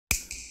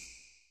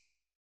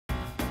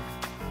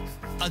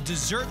A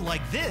dessert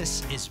like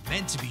this is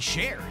meant to be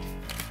shared.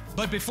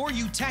 But before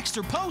you text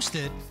or post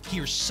it,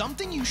 here's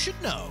something you should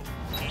know.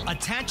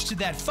 Attached to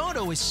that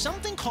photo is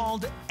something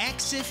called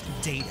Exif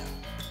data.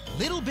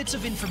 Little bits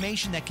of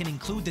information that can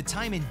include the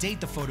time and date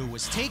the photo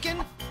was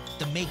taken,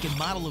 the make and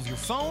model of your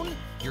phone,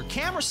 your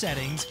camera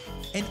settings,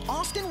 and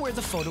often where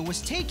the photo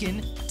was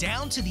taken,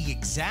 down to the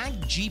exact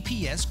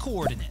GPS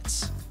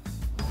coordinates.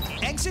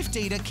 Exif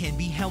data can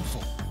be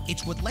helpful.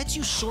 It's what lets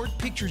you sort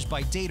pictures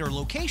by date or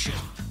location,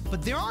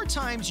 but there are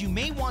times you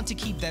may want to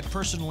keep that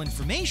personal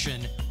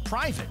information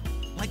private,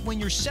 like when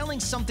you're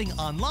selling something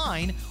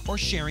online or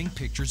sharing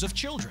pictures of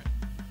children.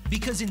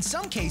 Because in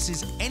some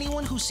cases,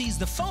 anyone who sees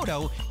the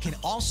photo can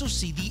also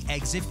see the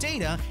Exif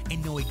data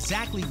and know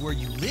exactly where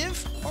you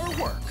live or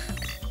work.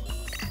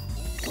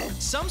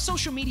 Some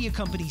social media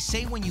companies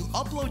say when you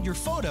upload your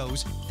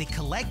photos, they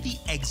collect the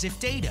Exif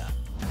data.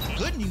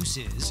 Good news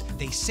is,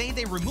 they say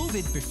they remove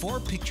it before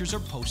pictures are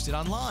posted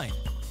online.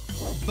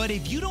 But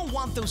if you don't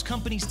want those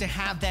companies to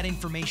have that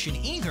information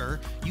either,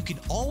 you can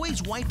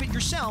always wipe it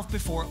yourself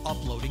before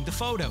uploading the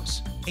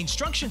photos.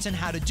 Instructions on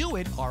how to do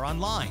it are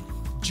online.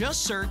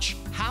 Just search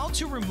 "How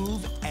to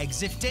remove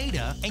Exif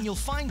data" and you'll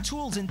find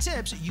tools and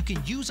tips you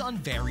can use on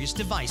various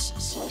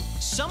devices.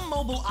 Some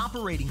mobile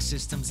operating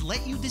systems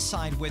let you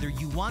decide whether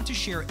you want to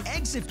share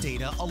Exif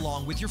data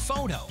along with your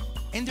photo.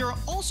 And there are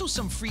also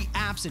some free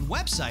apps and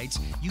websites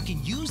you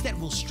can use that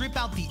will strip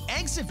out the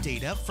Exif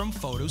data from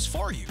photos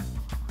for you.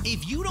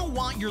 If you don't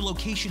want your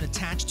location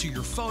attached to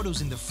your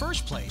photos in the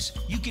first place,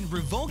 you can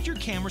revoke your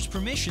camera's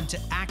permission to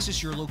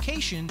access your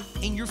location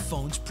in your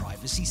phone's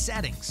privacy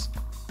settings.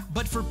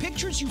 But for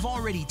pictures you've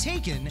already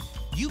taken,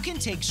 you can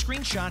take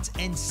screenshots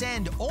and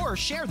send or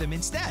share them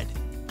instead.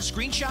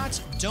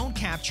 Screenshots don't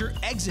capture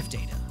Exif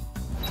data.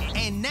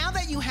 And now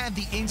that you have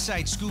the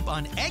inside scoop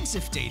on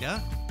Exif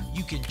data,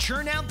 you can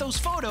churn out those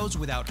photos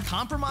without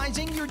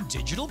compromising your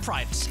digital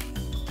privacy.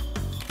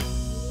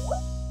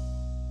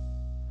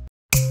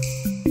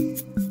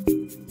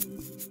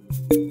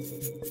 you